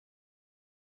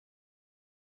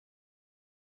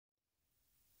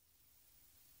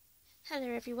Hello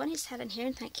everyone, it's Helen here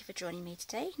and thank you for joining me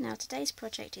today. Now today's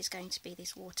project is going to be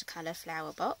this watercolour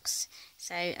flower box.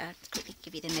 So I'll quickly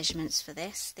give you the measurements for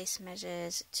this. This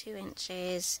measures 2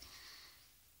 inches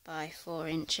by 4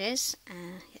 inches,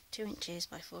 2 inches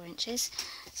by 4 inches.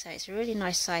 So it's a really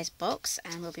nice sized box,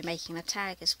 and we'll be making a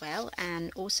tag as well,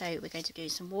 and also we're going to be doing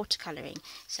some watercolouring.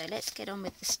 So let's get on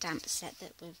with the stamp set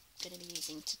that we're going to be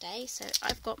using today. So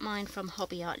I've got mine from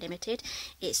Hobby Art Limited.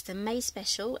 It's the May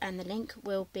special, and the link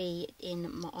will be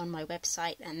on my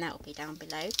website, and that will be down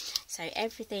below. So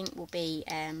everything will be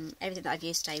everything that I've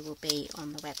used today will be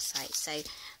on the website. So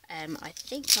I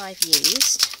think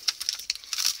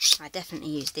I definitely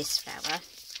used this flower,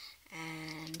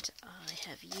 and I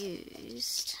have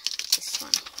used this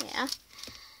one here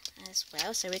as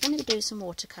well. So we're going to be doing some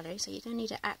watercolouring, so you're going to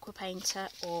need an aqua painter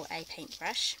or a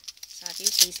paintbrush. So I've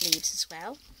used these leaves as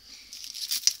well.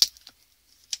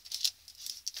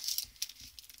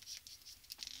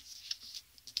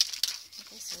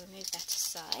 Okay, so we'll move that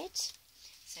aside.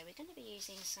 So we're going to be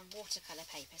using some watercolour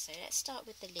paper. So let's start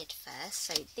with the lid first.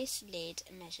 So this lid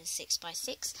measures 6 by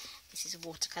 6. This is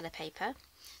watercolour paper.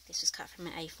 This was cut from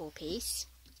an A4 piece.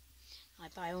 I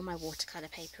buy all my watercolour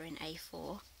paper in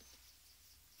A4.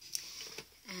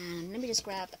 And let me just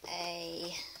grab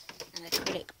an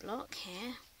acrylic block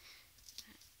here.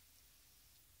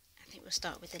 I think we'll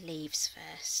start with the leaves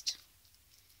first.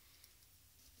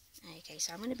 Okay,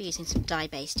 so I'm going to be using some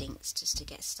dye-based inks just to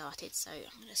get started. So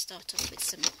I'm going to start off with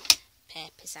some Pear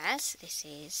Pizzazz. This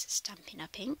is Stampin'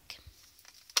 Up! Ink.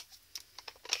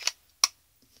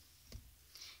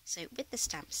 So with the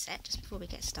stamp set, just before we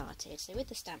get started, so with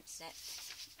the stamp set,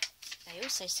 they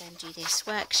also send you this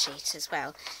worksheet as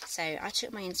well. So I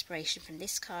took my inspiration from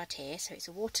this card here. So it's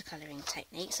a watercolouring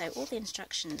technique. So all the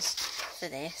instructions for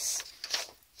this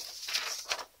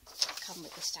come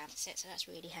with the stamp set, so that's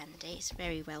really handy. It's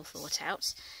very well thought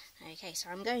out. Okay, so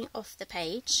I'm going off the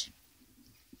page.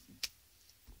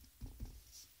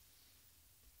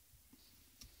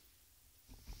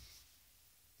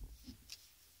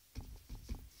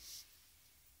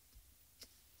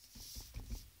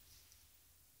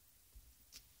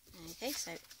 Okay,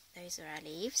 so those are our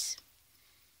leaves.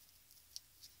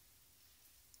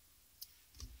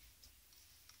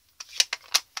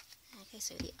 Okay,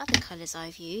 so the other colours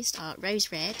I've used are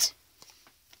Rose Red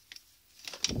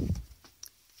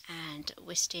and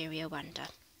Wisteria Wonder.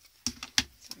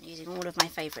 So I'm using all of my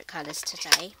favourite colours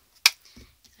today.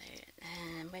 So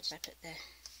where did I put the...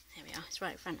 There we are, it's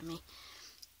right in front of me.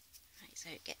 Right, so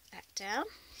get that down.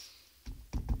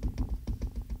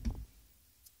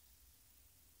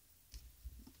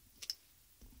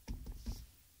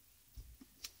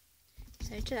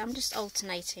 So I'm just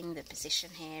alternating the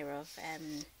position here of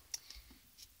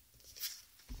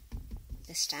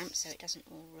the stamp, so it doesn't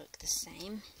all look the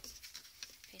same.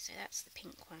 Okay, so that's the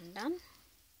pink one done.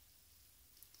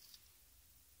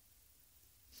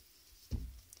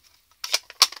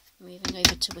 Moving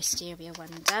over to Wisteria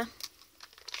Wonder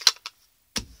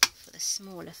for the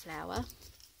smaller flower.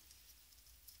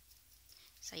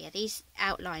 So yeah, these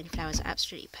outline flowers are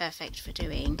absolutely perfect for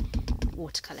doing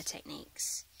watercolour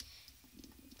techniques.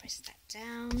 Press that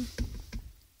down.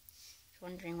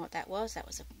 Wondering what that was a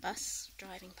bus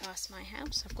driving past my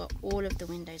house. I've got all of the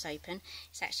windows open.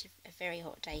 It's actually a very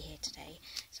hot day here today,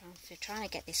 so I'm trying to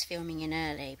get this filming in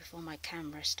early before my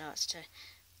camera starts to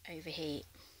overheat,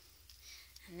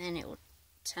 and then it will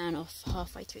turn off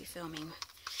halfway through filming,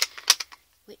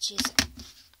 which is,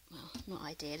 well, not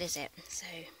ideal, is it? So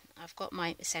I've got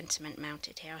my sentiment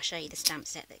mounted here. I'll show you the stamp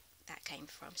set that came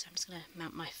from. So I'm just going to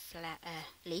mount my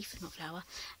leaf, not flower,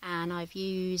 and I've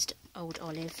used Old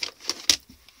Olive.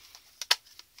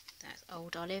 That's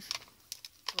Old Olive,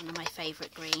 one of my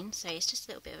favourite greens. So it's just a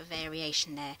little bit of a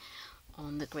variation there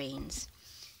on the greens.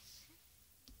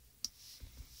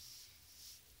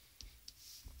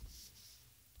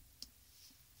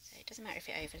 So it doesn't matter if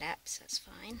it overlaps, that's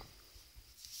fine.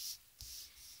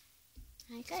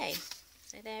 Okay,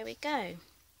 so there we go.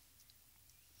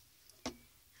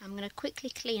 I'm going to quickly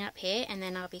clean up here, and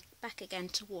then I'll be back again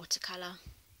to watercolour.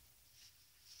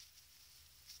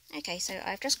 Okay, so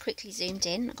I've just quickly zoomed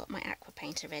in. I've got my aqua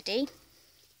painter ready.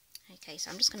 Okay,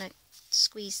 so I'm just going to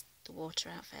squeeze the water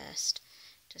out first,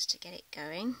 just to get it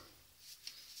going.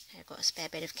 I've got a spare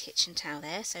bit of kitchen towel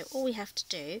there, so all we have to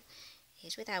do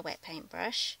is, with our wet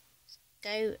paintbrush,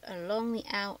 go along the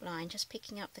outline, just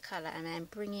picking up the colour, and then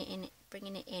bringing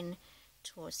it in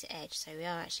towards the edge. So we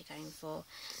are actually going for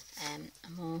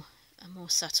a more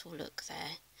subtle look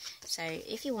there. So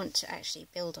if you want to actually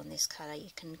build on this colour, you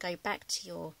can go back to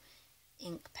your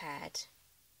ink pad,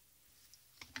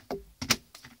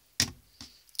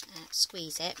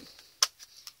 squeeze it,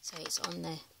 so it's on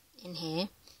the in here,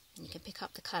 and you can pick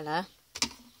up the colour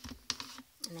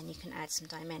and then you can add some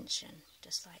dimension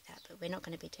just like that, but we're not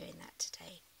going to be doing that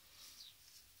today.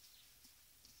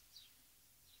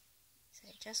 So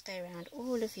just go around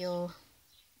all of your,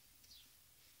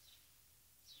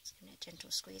 just give it a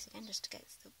gentle squeeze again just to get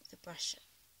the brush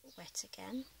wet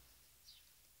again.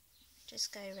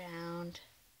 Just go around.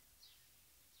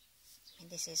 I mean,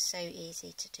 this is so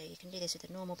easy to do. You can do this with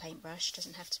a normal paintbrush,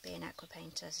 doesn't have to be an aqua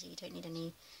painter, so you don't need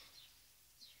any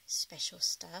special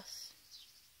stuff.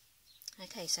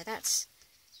 Okay, so that's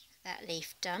that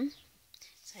leaf done.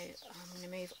 So I'm going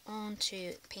to move on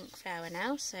to pink flower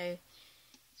now. So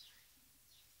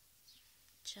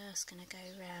just going to go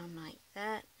around like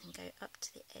that and go up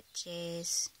to the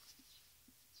edges.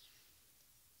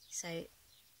 So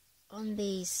on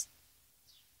these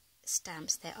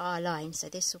stamps there are lines, so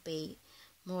this will be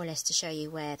more or less to show you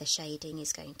where the shading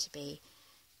is going to be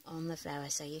on the flower,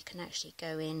 so you can actually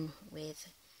go in with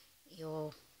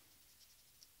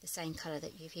the same colour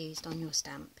that you've used on your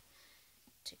stamp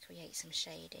to create some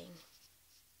shading.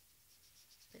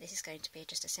 But this is going to be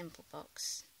just a simple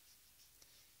box.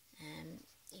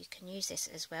 You can use this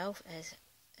as well as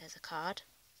a card.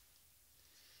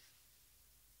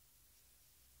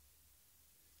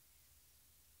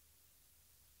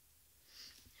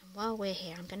 And while we're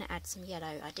here, I'm going to add some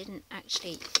yellow. I didn't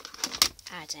actually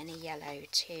add any yellow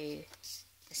to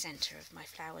the centre of my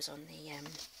flowers on the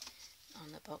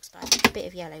box, but I think a bit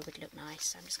of yellow would look nice.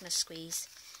 So I'm just going to squeeze.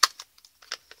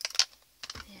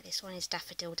 Yeah, this one is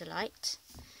Daffodil Delight.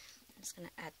 I'm just going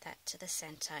to add that to the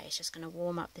centre. It's just going to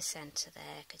warm up the centre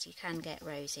there, because you can get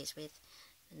roses with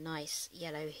a nice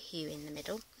yellow hue in the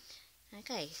middle.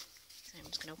 Okay, so I'm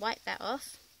just going to wipe that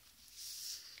off.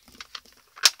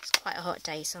 It's quite a hot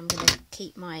day, so I'm going to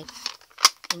keep my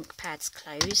ink pads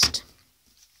closed.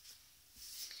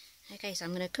 Okay, so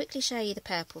I'm going to quickly show you the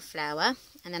purple flower,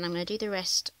 and then I'm going to do the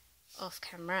rest off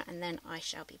camera, and then I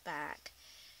shall be back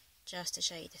just to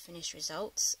show you the finished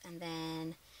results, and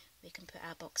then we can put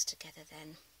our box together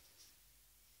then.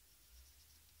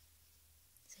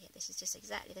 So yeah, this is just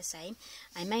exactly the same.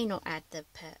 I may not add the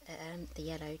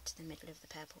yellow to the middle of the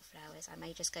purple flowers. I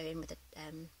may just go in with the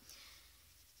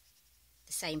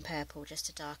same purple just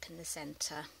to darken the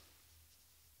centre.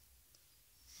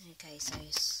 Okay, so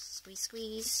squeeze,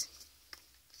 squeeze.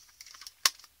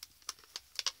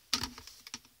 I'm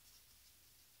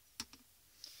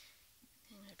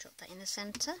going to drop that in the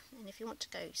centre, and if you want to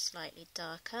go slightly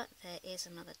darker, there is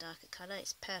another darker colour.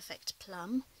 It's Perfect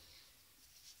Plum,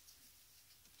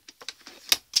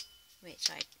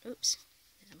 which oops,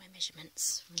 those are my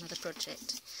measurements from another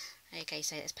project. Okay,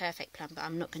 so it's Perfect Plum, but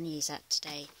I'm not going to use that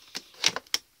today.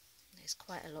 There's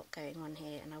quite a lot going on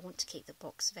here, and I want to keep the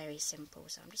box very simple,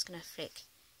 so I'm just going to flick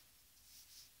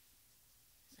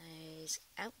those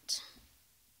out.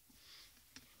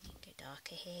 Go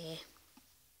darker here.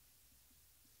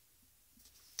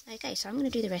 Okay, so I'm going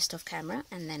to do the rest off camera,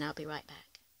 and then I'll be right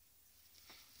back.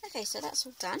 Okay, so that's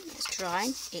all done. It's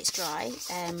dry. It's dry.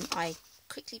 I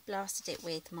quickly blasted it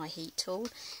with my heat tool,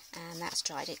 and that's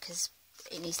dried it, because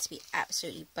it needs to be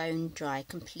absolutely bone dry,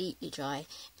 completely dry,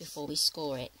 before we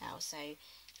score it now. So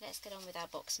let's get on with our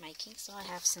box making. So I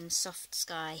have some Soft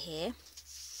Sky here.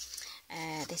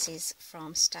 This is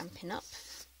from Stampin' Up,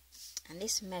 and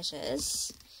this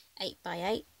measures 8 by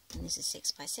 8, and this is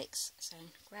 6 by 6. So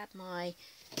grab my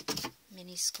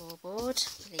mini scoreboard.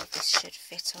 I believe this should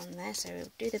fit on there. So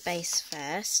we'll do the base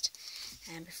first,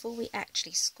 and before we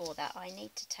actually score that, I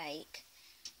need to take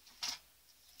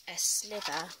a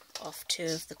sliver off 2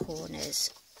 of the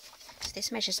corners. So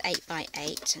this measures 8 by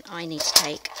 8, and I need to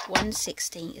take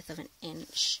 1/16 of an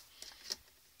inch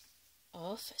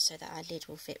off so that our lid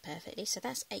will fit perfectly. So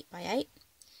that's 8 by 8.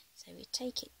 So we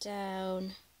take it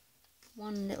down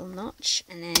one little notch,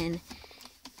 and then,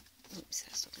 oops,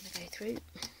 that's not going to go through.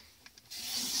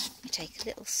 You take a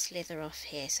little slither off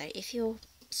here. So if your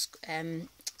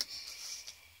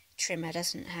trimmer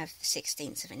doesn't have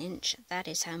 1/16 of an inch, that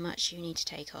is how much you need to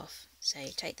take off. So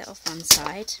you take that off one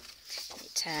side, you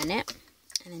turn it,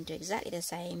 and then do exactly the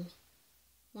same,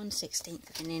 1/16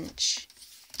 of an inch.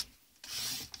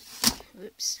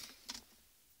 Whoops.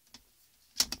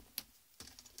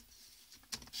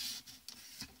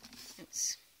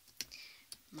 Oops.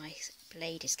 My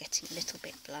blade is getting a little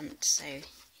bit blunt, so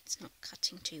it's not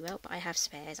cutting too well, but I have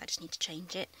spares. I just need to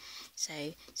change it. So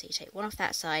you take one off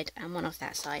that side and one off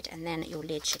that side, and then your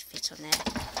lid should fit on there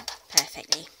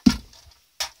perfectly.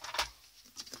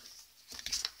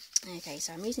 Okay,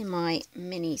 so I'm using my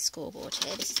mini scoreboard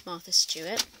here. This is Martha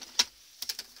Stewart.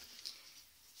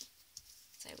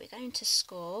 So we're going to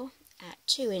score at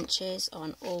 2 inches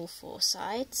on all 4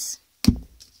 sides.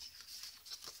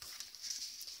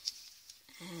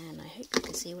 And I hope you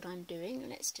can see what I'm doing.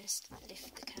 Let's just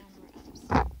lift the camera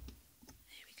up.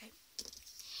 There we go.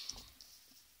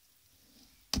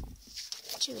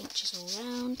 2 inches all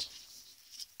round.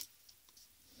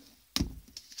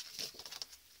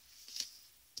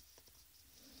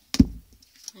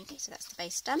 Okay, so that's the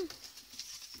base done.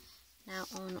 Now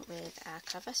on with our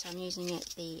cover. So I'm using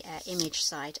the image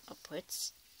side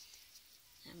upwards.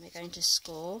 And we're going to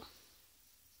score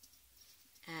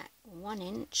at 1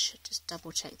 inch. Just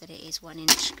double check that it is 1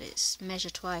 inch, because measure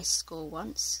twice, score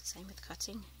once. Same with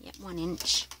cutting. Yep, 1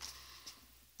 inch.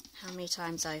 How many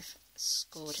times I've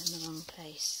scored in the wrong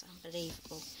place?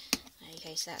 Unbelievable.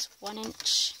 Okay, so that's 1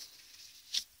 inch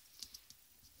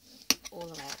all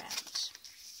the way around.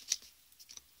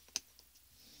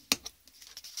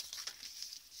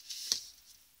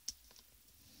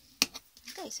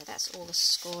 Okay, so that's all the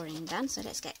scoring done. So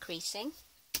let's get creasing.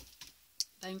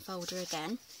 Bone folder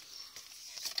again.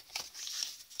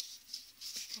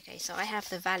 Okay, so I have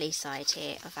the valley side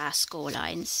here of our score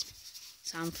lines.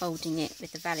 So I'm folding it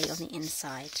with the valley on the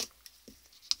inside.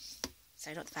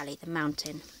 So not the valley, the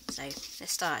mountain. So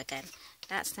let's start again.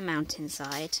 That's the mountain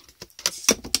side.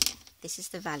 This is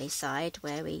the valley side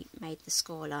where we made the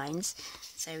score lines.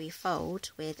 So we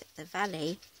fold with the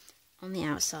valley on the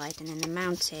outside, and then the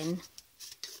mountain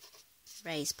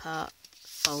raised part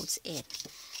folds in.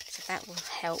 So that will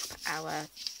help our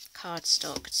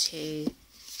cardstock to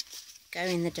go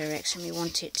in the direction we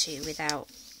want it to without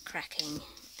cracking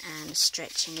and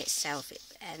stretching itself.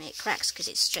 And it cracks because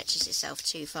it stretches itself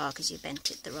too far because you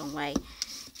bent it the wrong way,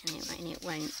 and it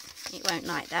won't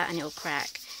like that, and it'll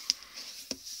crack.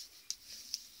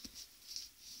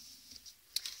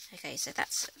 Okay, so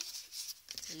that's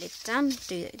the lid done.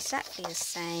 Do exactly the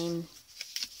same.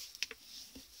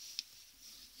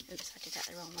 Oops, I did that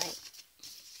the wrong way.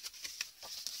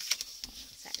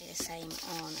 Exactly the same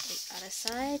on the other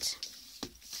side.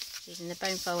 Using the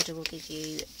bone folder will give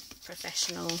you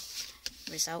professional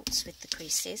results with the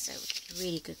creases, so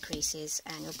really good creases,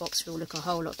 and your box will look a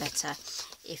whole lot better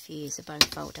if you use a bone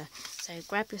folder. So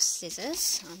grab your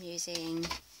scissors. I'm using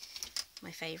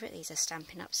my favourite. These are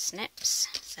Stampin' Up snips.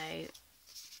 So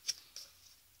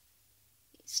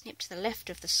snip to the left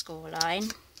of the score line.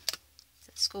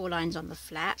 So the score line's on the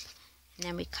flap, and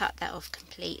then we cut that off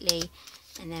completely,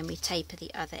 and then we taper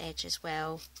the other edge as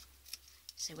well.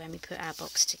 So when we put our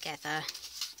box together,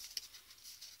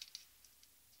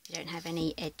 we don't have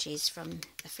any edges from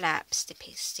the flap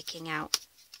sticking out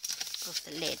of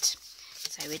the lid.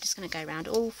 So we're just going to go around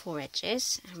all 4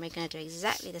 edges, and we're going to do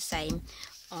exactly the same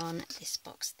on this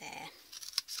box there.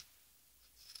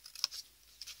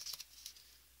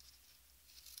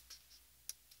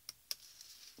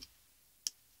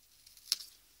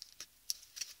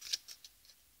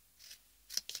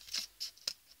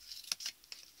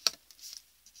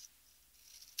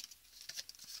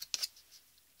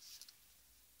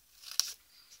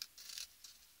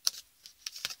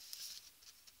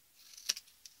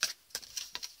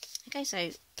 Okay, so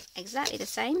exactly the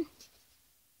same.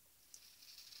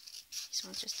 This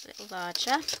one's just a little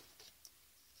larger.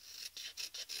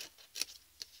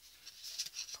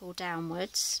 Pull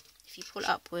downwards. If you pull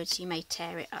upwards, you may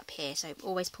tear it up here, so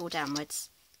always pull downwards.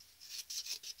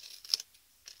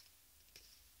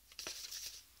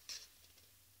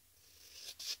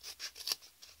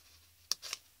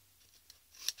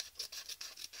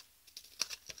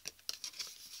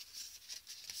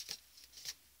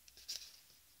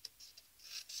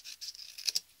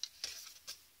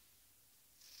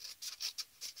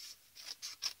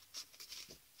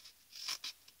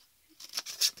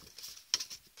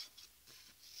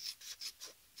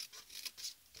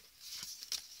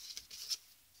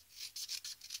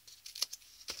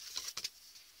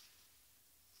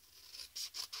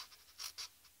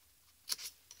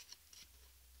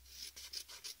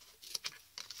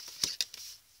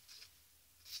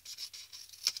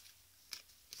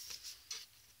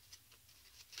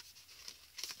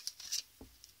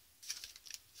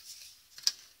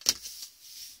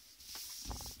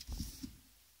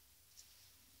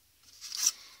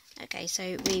 Okay,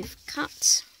 so we've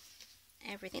cut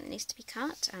everything that needs to be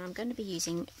cut, and I'm going to be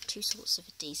using 2 sorts of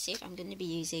adhesive. I'm going to be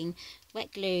using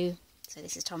wet glue, so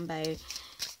this is Tombow,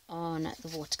 on the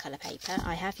watercolour paper.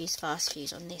 I have used fast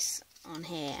fuse on this on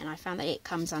here, and I found that it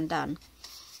comes undone.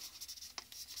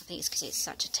 I think it's because it's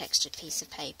such a textured piece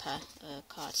of paper,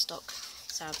 cardstock.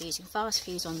 So I'll be using fast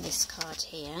fuse on this card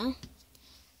here.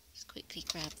 Just quickly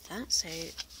grab that. So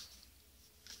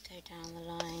go down the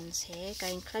lines here,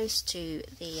 going close to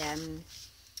the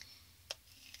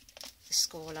the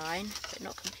score line, but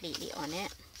not completely on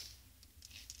it.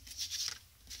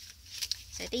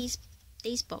 So these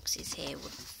boxes here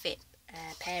would fit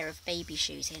a pair of baby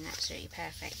shoes in absolutely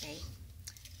perfectly,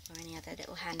 or any other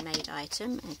little handmade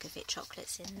item, and you could fit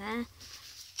chocolates in there.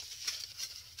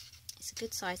 It's a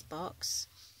good sized box.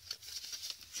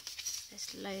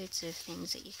 There's loads of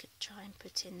things that you could try and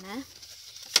put in there.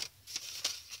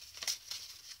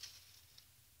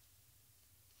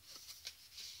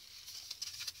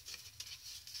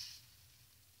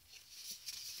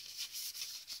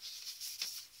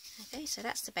 Okay, so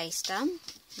that's the base done.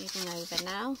 Moving over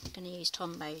now, I'm going to use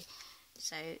Tombow.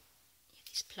 So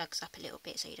this plugs up a little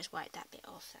bit, so you just wipe that bit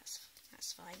off.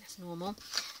 That's fine, that's normal.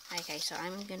 Okay, so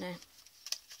I'm going to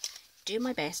do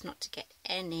my best not to get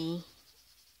any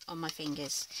on my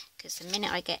fingers, because the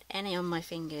minute I get any on my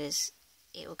fingers,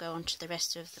 it will go on to the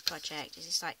rest of the project.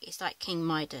 It's like King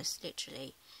Midas,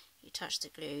 literally. You touch the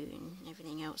glue and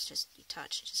everything else you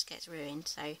touch, it just gets ruined.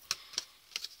 So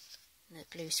the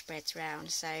glue spreads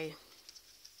round. So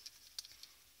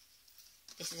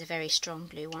this is a very strong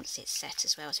glue once it's set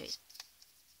as well, so it's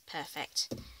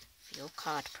perfect for your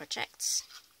card projects.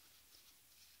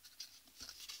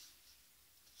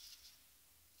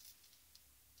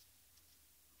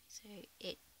 So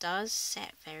it does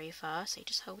set very fast, so you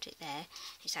just hold it there.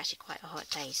 It's actually quite a hot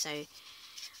day, so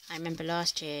I remember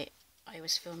last year I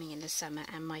was filming in the summer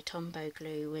and my Tombow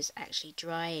glue was actually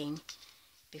drying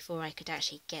before I could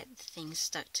actually get the things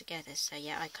stuck together. So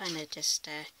yeah, I kind of just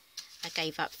I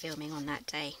gave up filming on that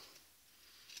day.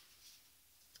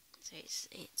 So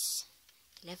it's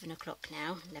 11 o'clock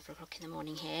now, 11 o'clock in the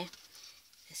morning here,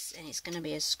 and it's going to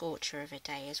be a scorcher of a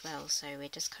day as well, so we're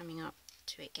just coming up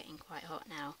to it getting quite hot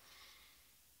now.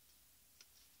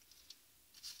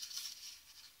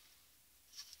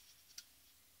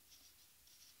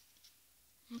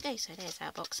 Okay, so there's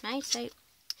our box made. So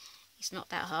it's not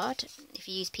that hard. If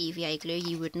you use PVA glue,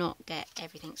 you would not get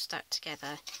everything stuck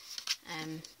together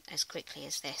as quickly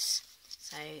as this.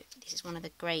 So this is one of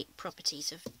the great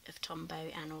properties of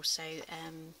Tombow, and also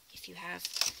if you have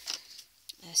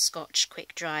a Scotch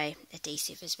quick dry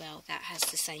adhesive as well, that has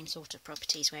the same sort of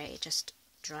properties where it just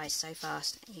dries so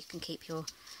fast you can keep your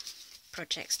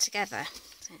projects together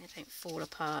so they don't fall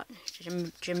apart. If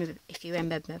you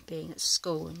remember being at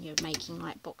school and you're making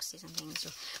like boxes and things,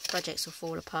 or projects will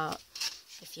fall apart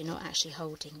if you're not actually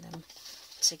holding them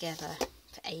together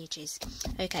for ages.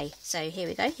 Okay, so here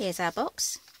we go, here's our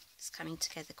box. It's coming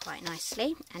together quite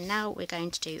nicely, and now we're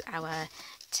going to do our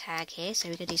tag here. So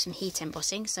we're going to do some heat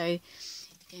embossing. So you're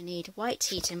going to need white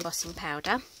heat embossing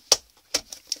powder,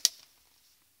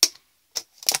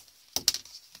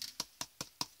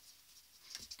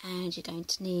 and you're going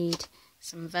to need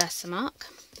some Versamark.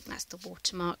 That's the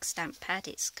watermark stamp pad,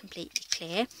 it's completely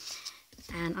clear.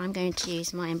 And I'm going to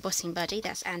use my embossing buddy,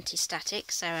 that's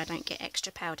anti-static, so I don't get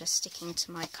extra powder sticking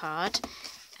to my card.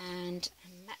 And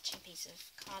a matching piece of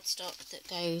cardstock that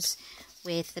goes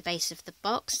with the base of the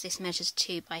box. This measures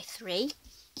 2 by 3.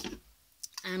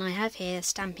 And I have here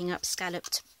Stampin' Up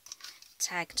scalloped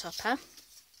tag topper.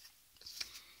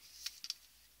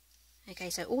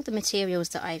 Okay, so all the materials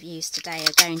that I've used today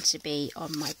are going to be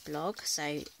on my blog,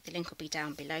 so the link will be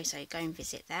down below, so go and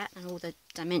visit that, and all the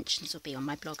dimensions will be on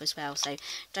my blog as well, so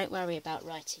don't worry about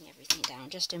writing everything down,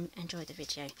 just enjoy the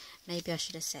video. Maybe I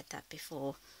should have said that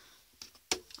before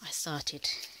I started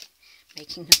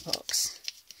making the box.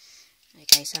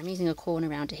 Okay, so I'm using a corner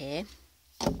rounder here,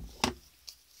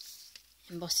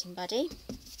 embossing buddy.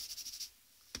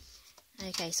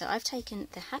 Okay, so I've taken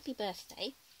the Happy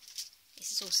Birthday.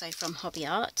 This is also from Hobby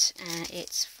Art.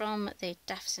 It's from the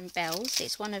Daffs and Bells.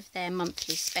 It's one of their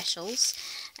monthly specials,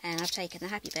 and I've taken the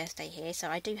Happy Birthday here. So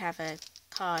I do have a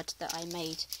card that I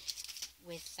made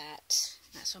with that.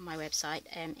 That's on my website.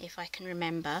 If I can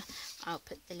remember, I'll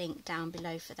put the link down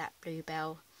below for that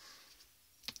Bluebell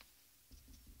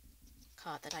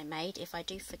card that I made. If I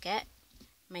do forget,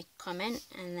 make a comment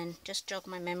and then just jog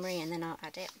my memory, and then I'll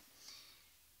add it.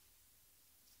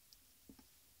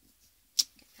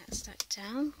 Get that stuck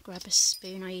down. Grab a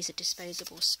spoon. I use a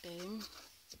disposable spoon.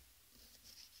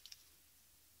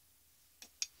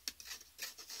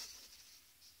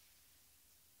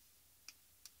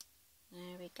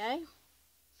 There we go.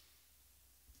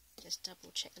 Just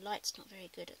double check, the light's not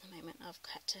very good at the moment. I've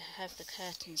got to have the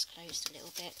curtains closed a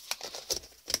little bit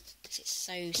because it's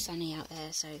so sunny out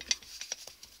there, so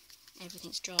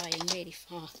everything's drying really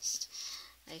fast.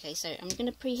 Okay, so I'm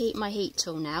going to preheat my heat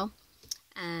tool now,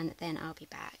 and then I'll be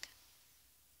back.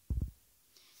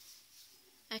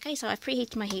 Okay, so I've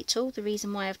preheated my heat tool. The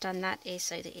reason why I've done that is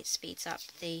so that it speeds up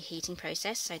the heating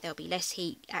process, so there'll be less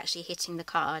heat actually hitting the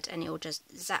card, and it will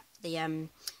just zap the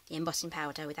embossing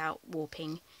powder without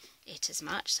warping it as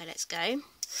much. So let's go.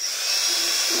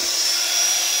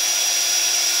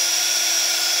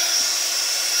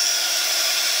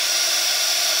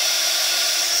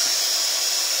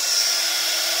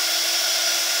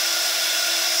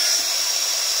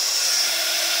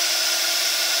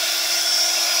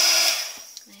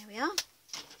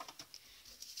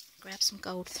 Grab some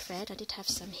gold thread. I did have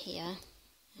some here.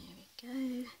 There we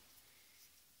go.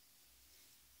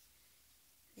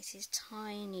 This is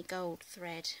tiny gold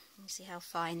thread. You can see how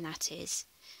fine that is.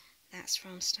 That's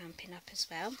from Stampin' Up as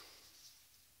well.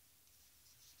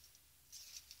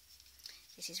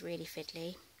 This is really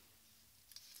fiddly.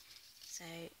 So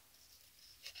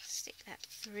stick that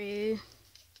through.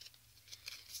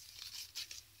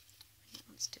 It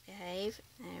wants to behave.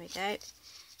 There we go.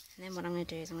 And then what I'm going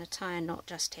to do is I'm going to tie a knot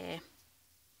just here,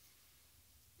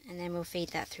 and then we'll feed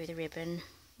that through the ribbon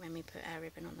when we put our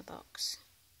ribbon on the box.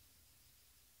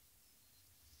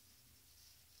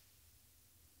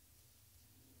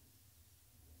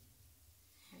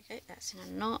 There we go, that's in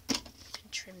a knot. I can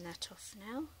trim that off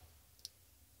now.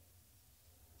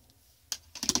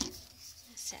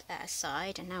 Let's set that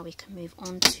aside, and now we can move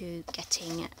on to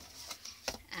getting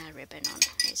our ribbon on.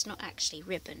 It's not actually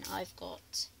ribbon, I've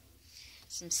got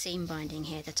some seam binding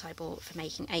here that I bought for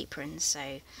making aprons, so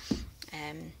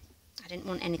I didn't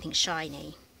want anything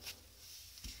shiny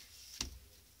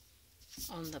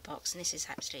on the box, and this is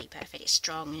absolutely perfect. It's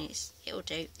strong and it'll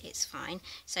do, it's fine.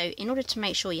 So in order to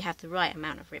make sure you have the right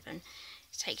amount of ribbon,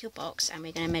 take your box and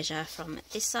we're going to measure from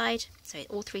this side, so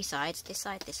all three sides, this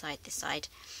side, this side, this side,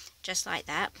 just like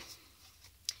that.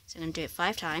 So I'm going to do it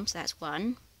 5 times, so that's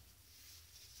 1,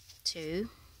 2,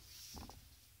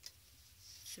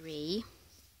 3,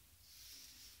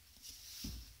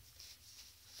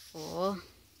 4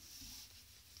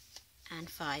 and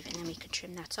 5, and then we can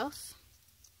trim that off.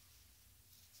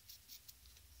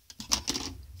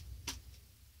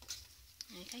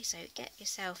 Okay, so get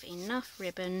yourself enough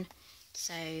ribbon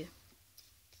so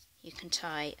you can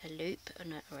tie a loop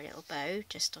or a little bow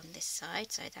just on this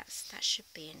side, so that should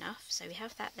be enough. So we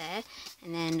have that there,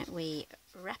 and then we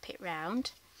wrap it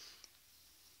round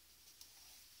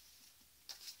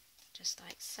just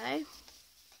like so.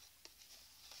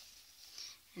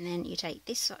 And then you take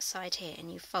this side here and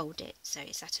you fold it so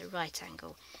it's at a right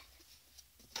angle.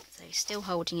 So still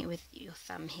holding it with your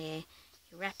thumb here,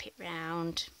 you wrap it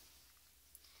round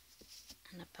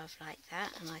and above like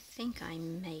that. And I think I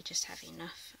may just have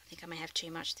enough. I think I may have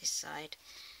too much this side.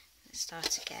 Let's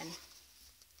start again.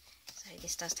 So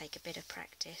this does take a bit of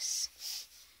practice.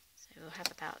 So we'll have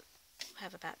about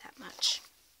that much.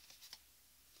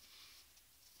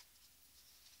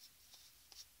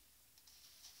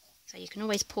 So you can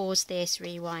always pause this,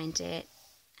 rewind it,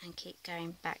 and keep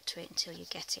going back to it until you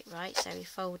get it right. So we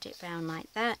fold it round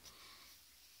like that,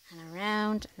 and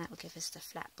around, and that will give us the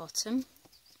flat bottom.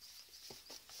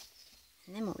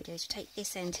 And then what we do is we take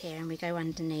this end here and we go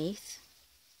underneath,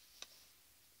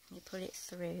 and we pull it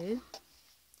through,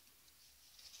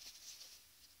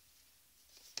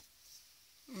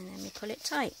 and then we pull it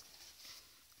tight.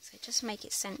 So just make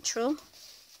it central.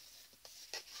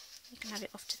 You can have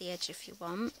it off to the edge if you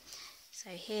want. So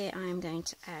here I am going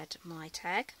to add my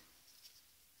tag.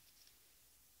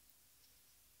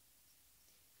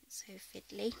 It's so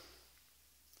fiddly.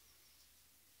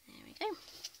 There we go.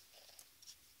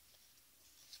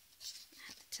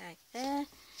 Add the tag there,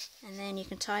 and then you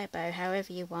can tie a bow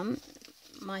however you want.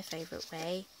 My favourite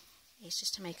way is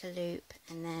just to make a loop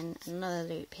and then another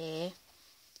loop here,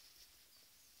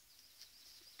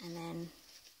 and then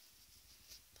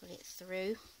pull it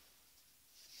through.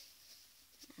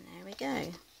 And there we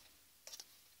go.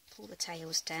 Pull the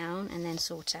tails down and then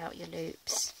sort out your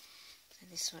loops. So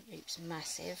this one loop's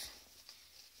massive.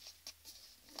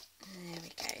 And there we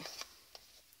go.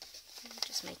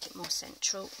 Just make it more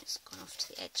central. It's gone off to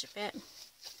the edge a bit.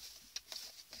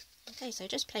 Okay, so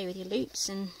just play with your loops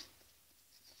and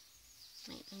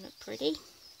make them look pretty.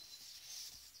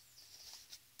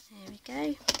 There we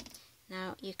go.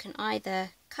 Now you can either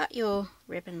cut your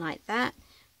ribbon like that,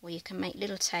 or you can make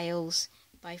little tails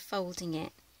by folding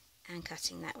it and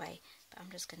cutting that way, but I'm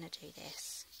just going to do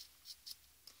this.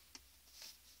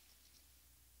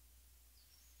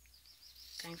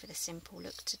 Going for the simple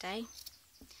look today.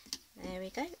 There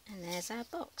we go, and there's our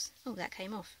box. Oh, that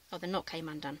came off. Oh, the knot came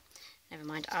undone. Never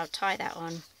mind, I'll tie that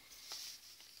on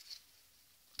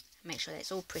Make sure that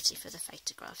it's all pretty for the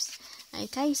photographs.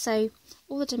 Okay, so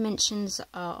all the dimensions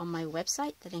are on my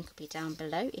website. The link will be down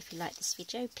below. If you like this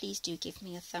video, please do give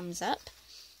me a thumbs up.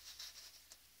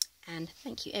 And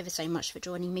thank you ever so much for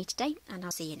joining me today, and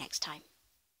I'll see you next time.